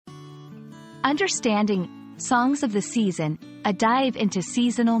Understanding Songs of the Season, a dive into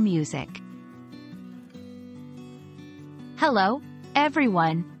seasonal music. Hello,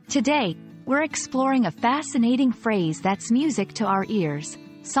 everyone. Today, we're exploring a fascinating phrase that's music to our ears,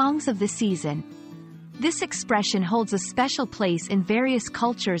 songs of the season. This expression holds a special place in various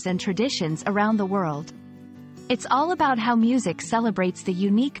cultures and traditions around the world. It's all about how music celebrates the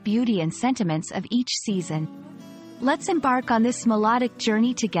unique beauty and sentiments of each season. Let's embark on this melodic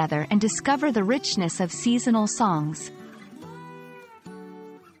journey together and discover the richness of seasonal songs.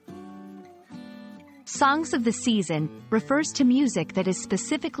 Songs of the season refers to music that is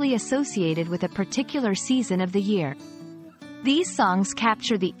specifically associated with a particular season of the year. These songs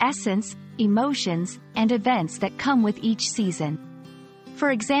capture the essence, emotions, and events that come with each season.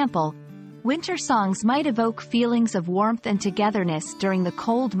 For example, winter songs might evoke feelings of warmth and togetherness during the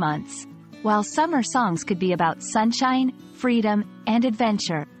cold months, while summer songs could be about sunshine, freedom, and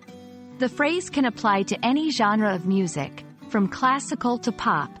adventure. The phrase can apply to any genre of music, from classical to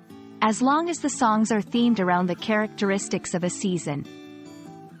pop, as long as the songs are themed around the characteristics of a season.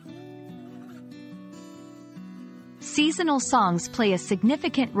 Seasonal songs play a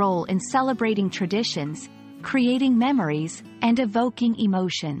significant role in celebrating traditions, creating memories, and evoking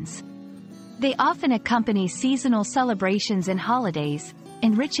emotions. They often accompany seasonal celebrations and holidays,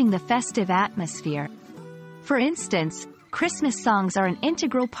 enriching the festive atmosphere. For instance, Christmas songs are an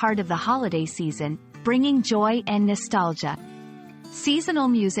integral part of the holiday season, bringing joy and nostalgia. Seasonal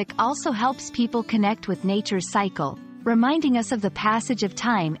music also helps people connect with nature's cycle, reminding us of the passage of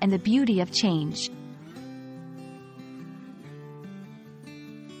time and the beauty of change.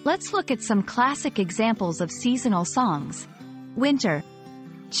 Let's look at some classic examples of seasonal songs. Winter,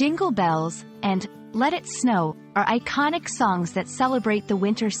 Jingle Bells, and Let It Snow are iconic songs that celebrate the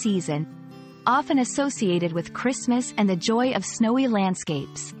winter season, often associated with Christmas and the joy of snowy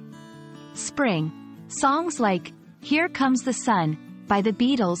landscapes. Spring, songs like Here Comes the Sun by the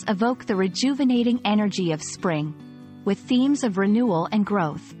Beatles evoke the rejuvenating energy of spring, with themes of renewal and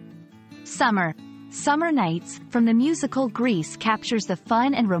growth. Summer Nights from the musical Grease captures the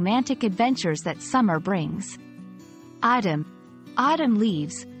fun and romantic adventures that summer brings. Autumn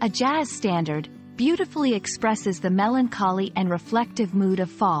Leaves, a jazz standard, beautifully expresses the melancholy and reflective mood of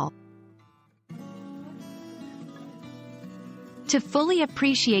fall. To fully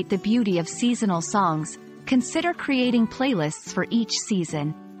appreciate the beauty of seasonal songs, consider creating playlists for each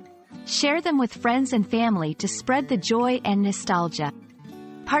season. Share them with friends and family to spread the joy and nostalgia.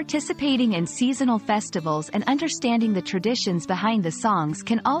 Participating in seasonal festivals and understanding the traditions behind the songs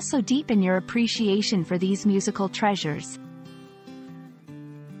can also deepen your appreciation for these musical treasures.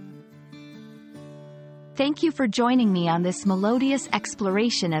 Thank you for joining me on this melodious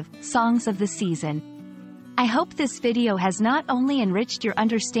exploration of songs of the season. I hope this video has not only enriched your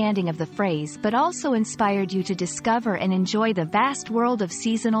understanding of the phrase but also inspired you to discover and enjoy the vast world of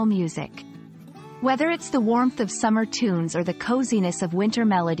seasonal music. Whether it's the warmth of summer tunes or the coziness of winter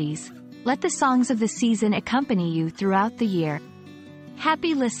melodies, let the songs of the season accompany you throughout the year.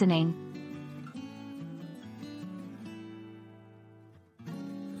 Happy listening!